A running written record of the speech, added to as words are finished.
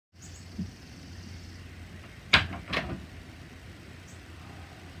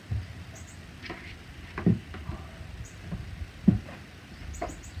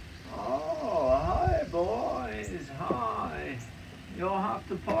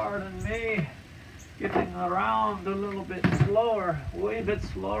pardon me, getting around a little bit slower, way bit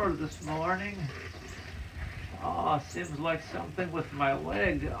slower this morning. Seems like something with my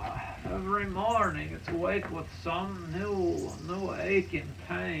leg. Every morning it's awake with some new aching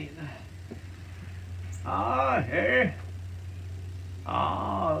pain. Hey.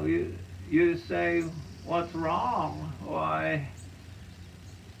 You say, what's wrong? Why,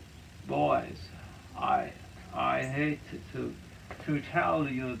 boys, I hate to tell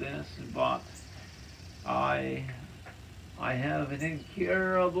you this, but I have an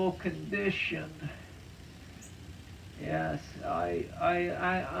incurable condition. Yes,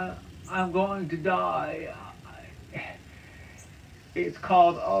 I'm going to die. It's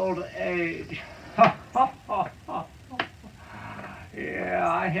called old age. Yeah,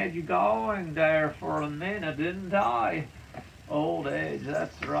 I had you going there for a minute, didn't I? Old age,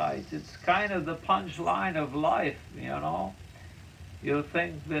 that's right. It's kind of the punchline of life, you know. You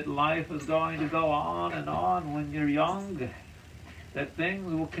think that life is going to go on and on when you're young, that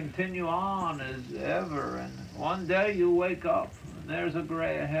things will continue on as ever, and one day you wake up and there's a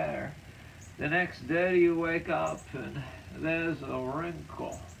gray hair. The next day you wake up and there's a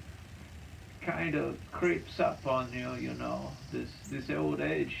wrinkle. Kind of creeps up on you, you know, this old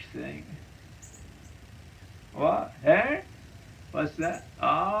age thing. What? Hey? What's that?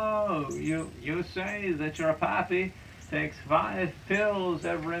 Oh, you say that your pappy takes 5 pills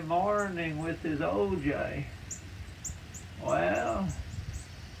every morning with his OJ. Well,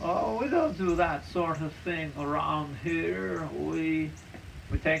 we don't do that sort of thing around here. We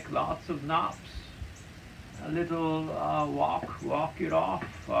take lots of naps, a little walk it off,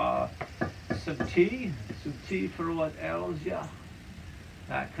 some tea for what ails ya.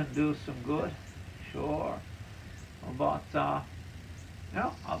 That can do some good, sure. But there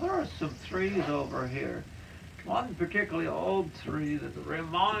are some trees over here. One particularly old tree that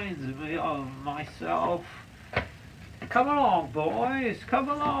reminds me of myself. Come along, boys, come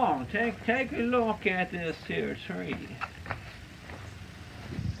along. Take a look at this here tree.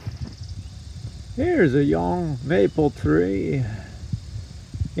 Here's a young maple tree.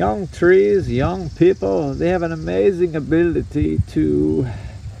 Young trees, young people, they have an amazing ability to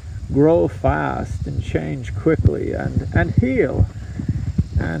grow fast and change quickly and heal.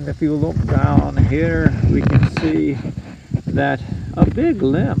 And if you look down here, we can see that a big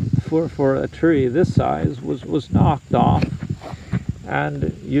limb for a tree this size was knocked off.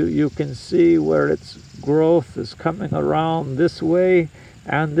 And you can see where its growth is coming around this way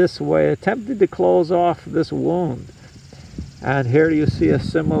and this way, attempting to close off this wound. And here you see a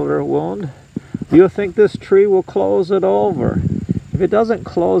similar wound. Do you think this tree will close it over? If it doesn't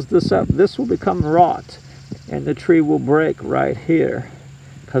close this up, this will become rot, and the tree will break right here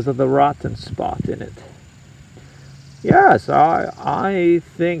because of the rotten spot in it. Yes, I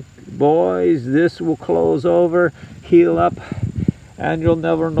think, boys, this will close over, heal up, and you'll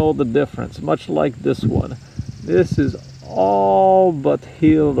never know the difference, much like this one. This is all but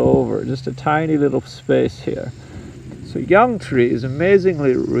healed over, just a tiny little space here. So young trees,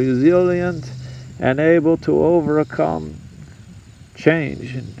 amazingly resilient and able to overcome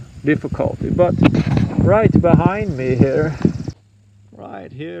change and difficulty. But right behind me here,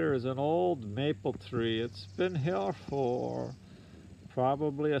 right here is an old maple tree. It's been here for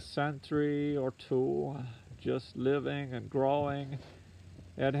probably a century or two, just living and growing.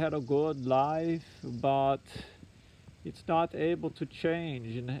 It had a good life, but it's not able to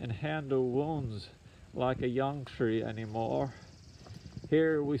change and handle wounds like a young tree anymore.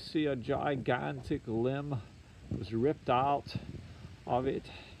 Here we see a gigantic limb was ripped out of it.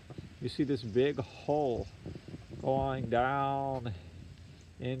 You see this big hole going down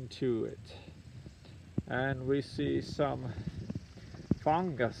into it. And we see some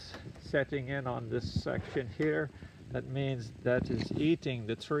fungus setting in on this section here. That means that is eating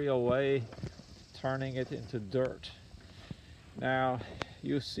the tree away, turning it into dirt. Now,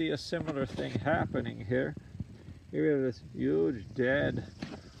 you see a similar thing happening here. Here is this huge, dead,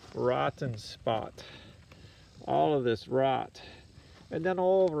 rotten spot. All of this rot. And then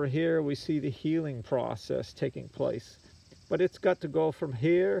over here, we see the healing process taking place. But it's got to go from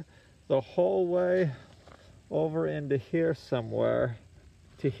here the whole way over into here somewhere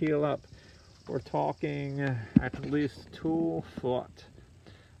to heal up. We're talking at least 2 foot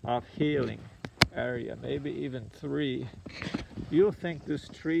of healing area, maybe even 3. You think this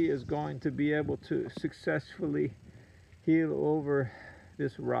tree is going to be able to successfully heal over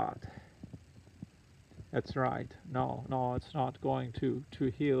this rot? That's right. No, it's not going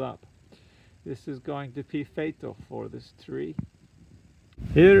to heal up. This is going to be fatal for this tree.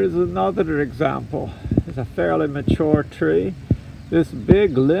 Here is another example. It's a fairly mature tree. This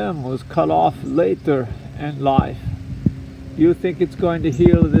big limb was cut off later in life. Do you think it's going to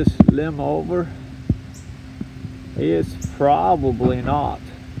heal this limb over? It's probably not.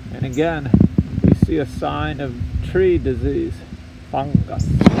 And again, we see a sign of tree disease, fungus.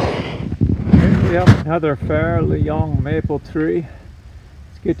 Here we have another fairly young maple tree.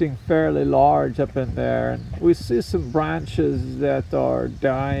 It's getting fairly large up in there, and we see some branches that are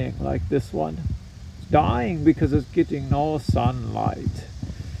dying, like this one. It's dying because it's getting no sunlight.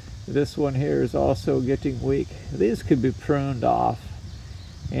 This one here is also getting weak. These could be pruned off.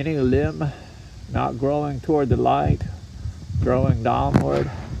 Any limb not growing toward the light, growing downward,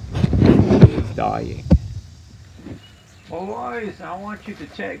 is dying. Boys, I want you to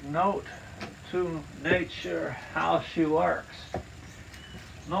take note to nature, how she works.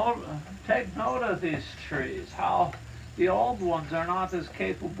 Take note of these trees, how the old ones are not as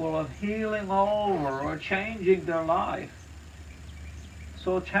capable of healing over or changing their life.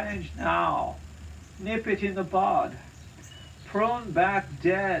 So change now. Nip it in the bud. Prune back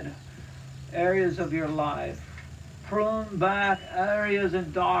dead areas of your life. Prune back areas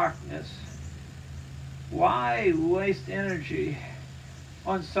in darkness. Why waste energy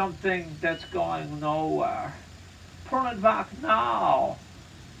on something that's going nowhere? Prune it back now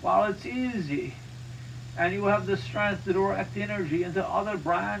while it's easy, and you have the strength to direct energy into other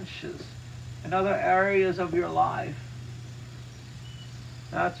branches and other areas of your life.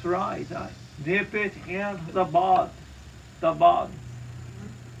 That's right. Nip it in the bud. The bud.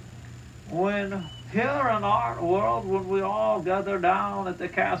 When here in our world, when we all gather down at the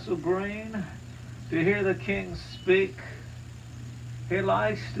Castle Green to hear the king speak, he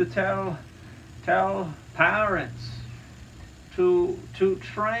likes to tell parents to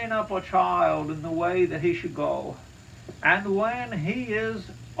train up a child in the way that he should go. And when he is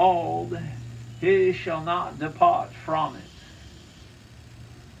old, he shall not depart from it.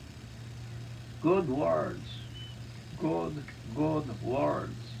 Good words. Good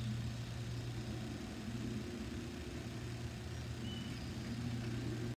words.